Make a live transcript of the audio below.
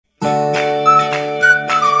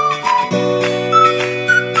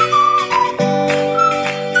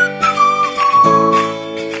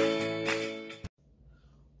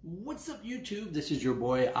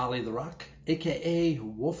Olly the Rock, aka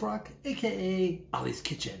Wolf Rock, aka Olly's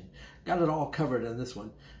Kitchen. Got it all covered on this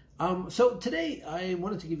one. So today I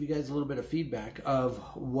wanted to give you guys a little bit of feedback of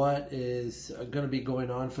what is going to be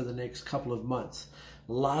going on for the next couple of months.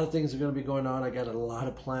 A lot of things are going to be going on. I got a lot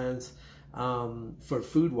of plans for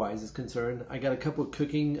food-wise is concerned. I got a couple of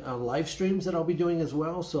cooking live streams that I'll be doing as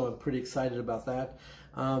well, so I'm pretty excited about that.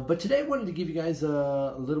 But today I wanted to give you guys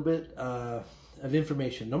a little bit of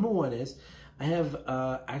information. Number one is I have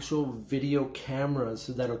actual video cameras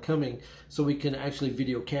that are coming, so we can actually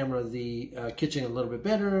video camera the kitchen a little bit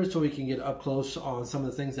better, so we can get up close on some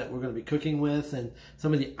of the things that we're going to be cooking with and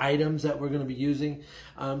some of the items that we're going to be using.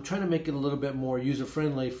 I'm trying to make it a little bit more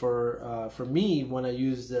user-friendly for me when I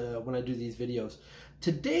do these videos.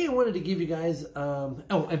 Today I wanted to give you guys,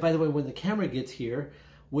 oh, and by the way, when the camera gets here,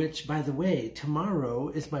 which, by the way, tomorrow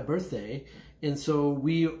is my birthday, and so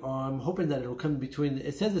I'm hoping that it'll come between,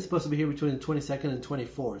 it says it's supposed to be here between the 22nd and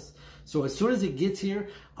 24th. So as soon as it gets here,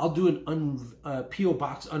 I'll do an P.O.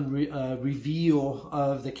 box reveal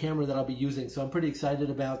of the camera that I'll be using. So I'm pretty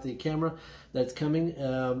excited about the camera that's coming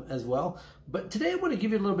as well. But today I want to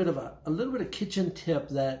give you a little bit of kitchen tip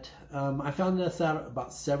that I found this out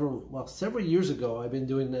about several years ago. I've been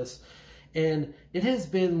doing this, and it has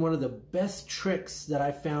been one of the best tricks that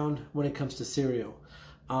I found when it comes to cereal.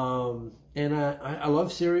 And I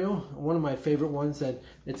love cereal. One of my favorite ones, and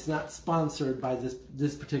it's not sponsored by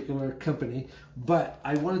this particular company, but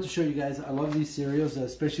I wanted to show you guys, I love these cereals,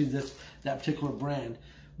 especially that particular brand.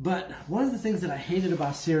 But one of the things that I hated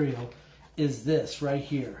about cereal is this right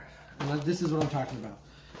here. And this is what I'm talking about.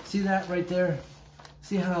 See that right there?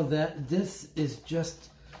 See how this is just,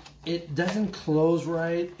 it doesn't close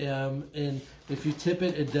right, and if you tip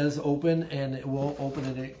it, it does open, and it will open,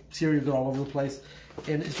 and cereal go all over the place,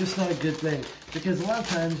 and it's just not a good thing, because a lot of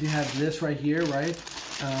times you have this right here, right?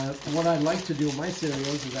 What I like to do with my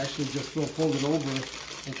cereals is actually just fold it over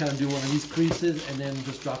and kind of do one of these creases, and then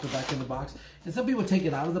just drop it back in the box. And some people take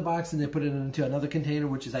it out of the box and they put it into another container,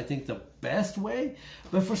 which is, I think, the best way.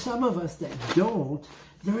 But for some of us that don't,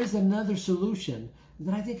 there is another solution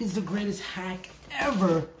that I think is the greatest hack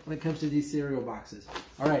ever when it comes to these cereal boxes.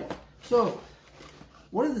 All right, so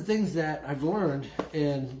one of the things that I've learned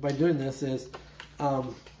by doing this is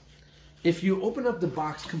if you open up the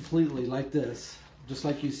box completely like this, just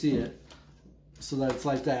like you see it, so that it's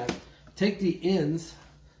like that, take the ends,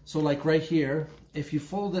 so like right here, if you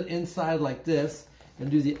fold it inside like this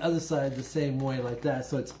and do the other side the same way like that,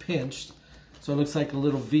 so it's pinched, so it looks like a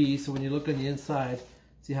little V. So when you look on the inside,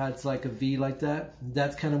 see how it's like a V like that?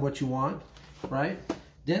 That's kind of what you want, right?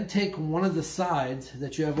 Then take one of the sides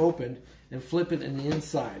that you have opened and flip it in the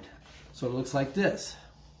inside, so it looks like this.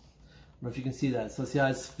 I don't know if you can see that. So see how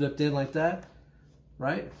it's flipped in like that,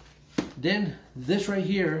 right? Then this right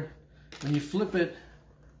here, when you flip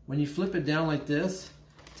it down like this,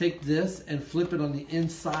 take this and flip it on the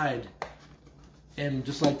inside, and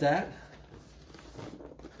just like that.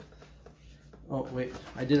 Oh wait,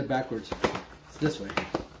 I did it backwards. It's this way.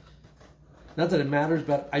 Not that it matters,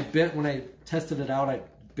 but when I tested it out, I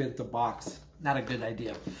bent the box. Not a good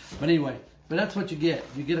idea. But anyway, but that's what you get.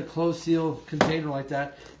 You get a closed seal container like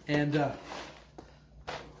that, and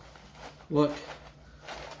look,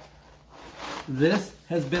 this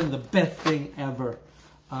has been the best thing ever.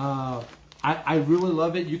 I really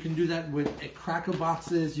love it. You can do that with cracker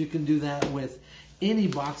boxes. You can do that with any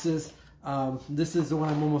boxes. This is the one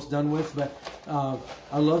I'm almost done with, but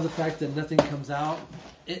I love the fact that nothing comes out.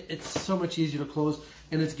 It's so much easier to close,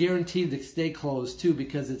 and it's guaranteed to stay closed too,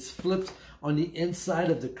 because it's flipped on the inside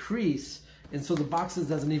of the crease, and so the boxes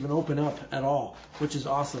doesn't even open up at all, which is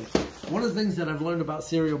awesome. One of the things that I've learned about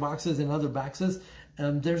cereal boxes and other boxes,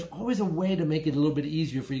 there's always a way to make it a little bit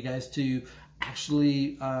easier for you guys to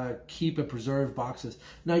actually keep and preserve boxes.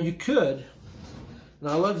 Now you could, and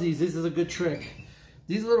I love these, this is a good trick.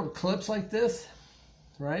 These little clips like this,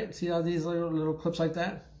 right? See how these little clips like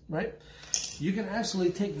that, right? You can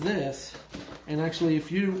actually take this, and actually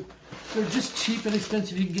they're just cheap and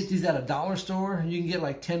expensive. You can get these at a dollar store. You can get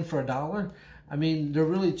like 10 for $1. I mean, they're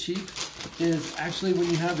really cheap. Is actually when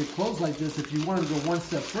you have it closed like this, if you want to go one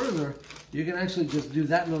step further, you can actually just do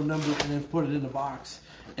that little number and then put it in the box,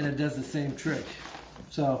 and it does the same trick.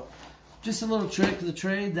 So just a little trick of the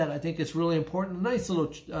trade that I think is really important. A nice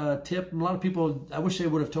little tip. A lot of people, I wish they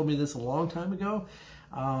would have told me this a long time ago.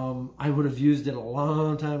 I would have used it a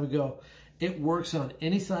long time ago. It works on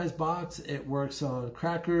any size box. It works on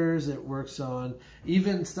crackers. It works on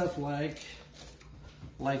even stuff like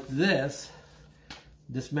this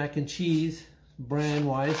mac and cheese, brand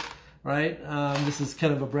wise, right? This is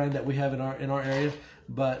kind of a brand that we have in our area,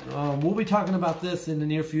 but we'll be talking about this in the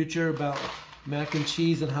near future about mac and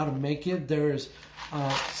cheese and how to make it. There's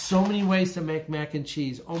so many ways to make mac and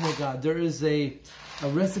cheese. Oh my God, there is a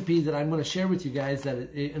recipe that I'm going to share with you guys that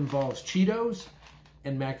it involves Cheetos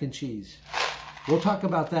and mac and cheese. We'll talk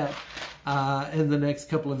about that in the next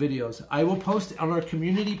couple of videos. I will post on our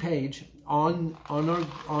community page, on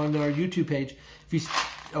our YouTube page. If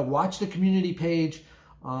you watch the community page,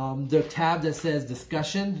 the tab that says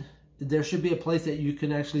discussion, there should be a place that you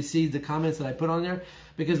can actually see the comments that I put on there,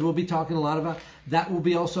 because we'll be talking a lot about that. Will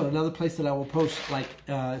be also another place that I will post like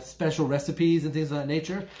special recipes and things of that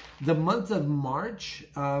nature. The month of March,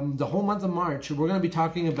 the whole month of March, we're going to be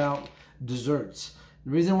talking about desserts. The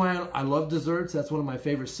reason why I love desserts, that's one of my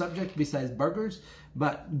favorite subjects besides burgers,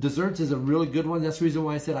 but desserts is a really good one. That's the reason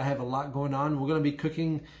why I said I have a lot going on. We're going to be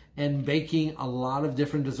cooking and baking a lot of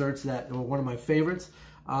different desserts that are one of my favorites.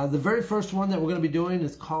 The very first one that we're going to be doing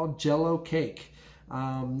is called Jello cake.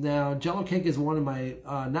 Now, Jello cake is one of my,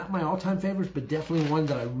 not my all-time favorites, but definitely one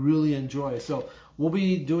that I really enjoy. So we'll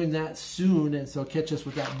be doing that soon, and so catch us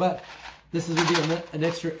with that. But this is going to be an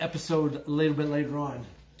extra episode a little bit later on.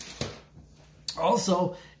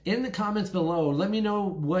 Also, in the comments below, let me know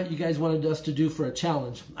what you guys wanted us to do for a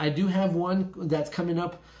challenge. I do have one that's coming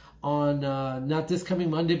up on not this coming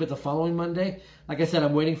Monday, but the following Monday. Like I said,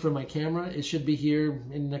 I'm waiting for my camera. It should be here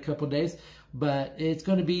in a couple of days. But it's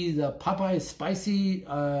going to be the Popeye spicy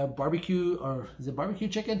barbecue, or is it barbecue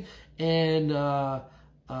chicken? And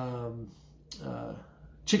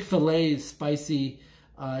Chick-fil-A's spicy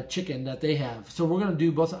chicken that they have. So we're going to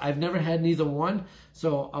do both. I've never had neither one.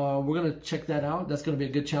 So we're going to check that out. That's going to be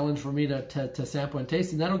a good challenge for me to sample and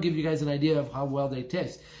taste. And that'll give you guys an idea of how well they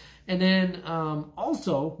taste. And then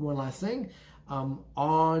also, one last thing,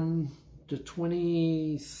 on the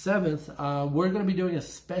 27th, we're going to be doing a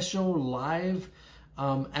special live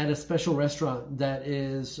at a special restaurant that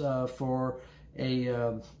is for a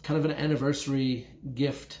kind of an anniversary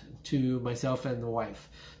gift to myself and the wife.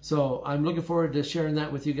 So I'm looking forward to sharing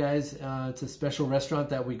that with you guys. It's a special restaurant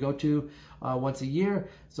that we go to once a year.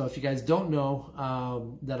 So if you guys don't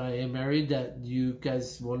know that I am married, that you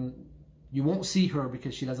guys you won't see her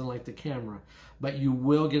because she doesn't like the camera, but you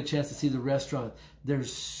will get a chance to see the restaurant.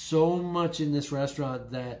 There's so much in this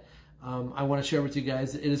restaurant that I want to share with you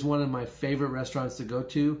guys. It is one of my favorite restaurants to go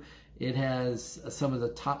to. It has some of the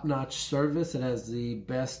top-notch service. It has the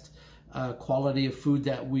best quality of food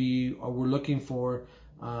that we're looking for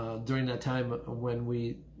during that time when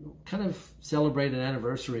we kind of celebrate an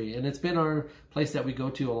anniversary. And it's been our place that we go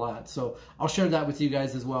to a lot. So I'll share that with you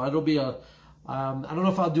guys as well. It'll be a I don't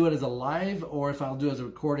know if I'll do it as a live or if I'll do it as a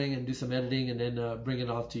recording and do some editing and then bring it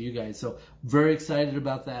off to you guys. So very excited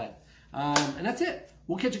about that. And that's it.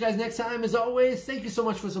 We'll catch you guys next time. As always, thank you so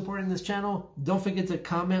much for supporting this channel. Don't forget to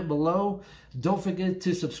comment below. Don't forget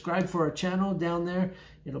to subscribe for our channel down there.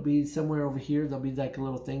 It'll be somewhere over here. There'll be like a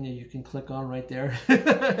little thing that you can click on right there.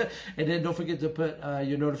 And then don't forget to put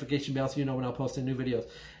your notification bell so you know when I'll post new videos.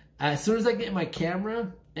 As soon as I get my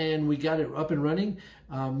camera and we got it up and running,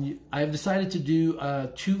 I've decided to do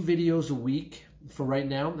 2 videos a week for right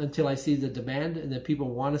now until I see the demand and that people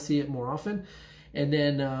want to see it more often. And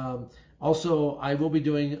then also I will be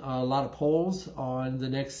doing a lot of polls on the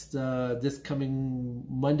next, this coming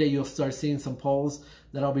Monday. You'll start seeing some polls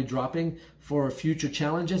that I'll be dropping for future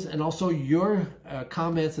challenges, and also your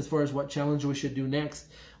comments as far as what challenge we should do next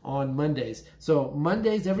on Mondays. So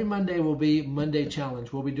Mondays, every Monday will be Monday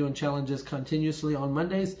challenge. We'll be doing challenges continuously on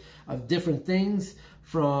Mondays of different things,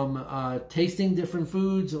 from tasting different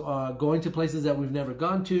foods, going to places that we've never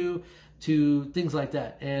gone to things like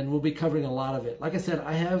that. And we'll be covering a lot of it. Like I said,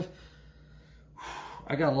 I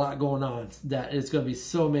got a lot going on that it's going to be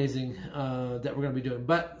so amazing that we're going to be doing.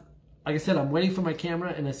 But like I said, I'm waiting for my camera,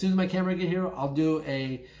 and as soon as my camera get here, I'll do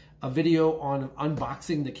a video on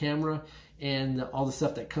unboxing the camera and all the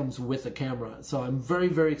stuff that comes with the camera. So I'm very,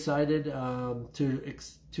 very excited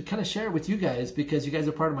to kind of share it with you guys, because you guys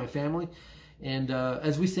are part of my family. And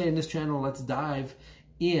as we say in this channel, let's dive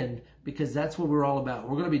in, because that's what we're all about.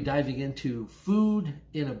 We're going to be diving into food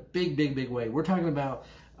in a big, big, big way. We're talking about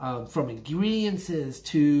from ingredients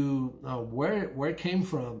to where it came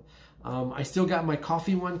from. I still got my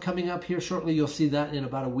coffee one coming up here shortly. You'll see that in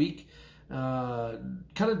about a week. Kind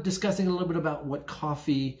of discussing a little bit about what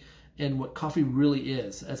coffee and what coffee really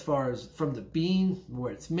is, as far as from the bean,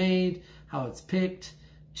 where it's made, how it's picked,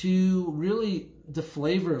 to really the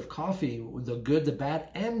flavor of coffee, the good, the bad,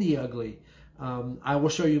 and the ugly. I will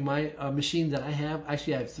show you my machine that I have.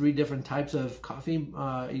 Actually, I have 3 different types of coffee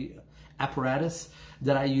apparatus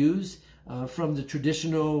that I use, from the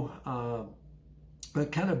traditional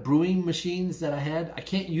kind of brewing machines that I had. I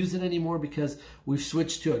can't use it anymore because we've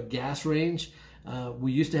switched to a gas range.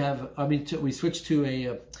 We used to have, we switched to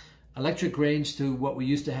a electric range to what we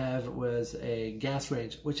used to have was a gas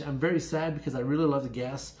range, which I'm very sad because I really love the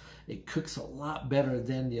gas. It cooks a lot better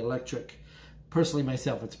than the electric. Personally,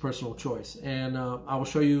 myself, it's personal choice. And I will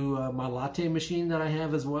show you my latte machine that I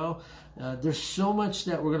have as well. There's so much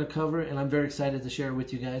that we're going to cover, and I'm very excited to share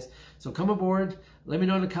with you guys. So come aboard. Let me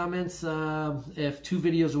know in the comments if 2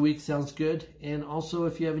 videos a week sounds good. And also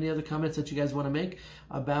if you have any other comments that you guys want to make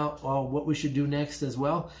about what we should do next as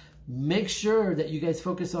well. Make sure that you guys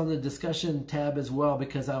focus on the discussion tab as well,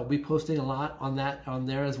 because I'll be posting a lot on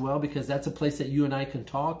there as well, because that's a place that you and I can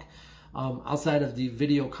talk outside of the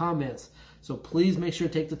video comments. So please make sure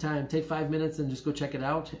to take the time, take 5 minutes and just go check it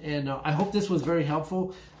out. And I hope this was very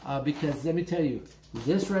helpful because let me tell you,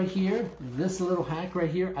 this right here, this little hack right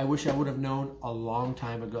here, I wish I would have known a long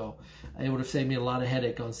time ago. It would have saved me a lot of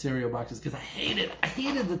headache on cereal boxes because I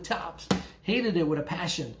hated the tops, hated it with a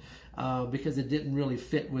passion. Because it didn't really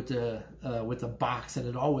fit with the box, and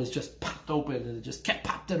it always just popped open, and it just kept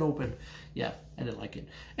popping open. Yeah, I didn't like it.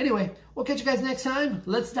 Anyway, we'll catch you guys next time.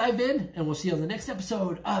 Let's dive in, and we'll see you on the next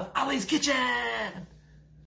episode of Olly's Kitchen.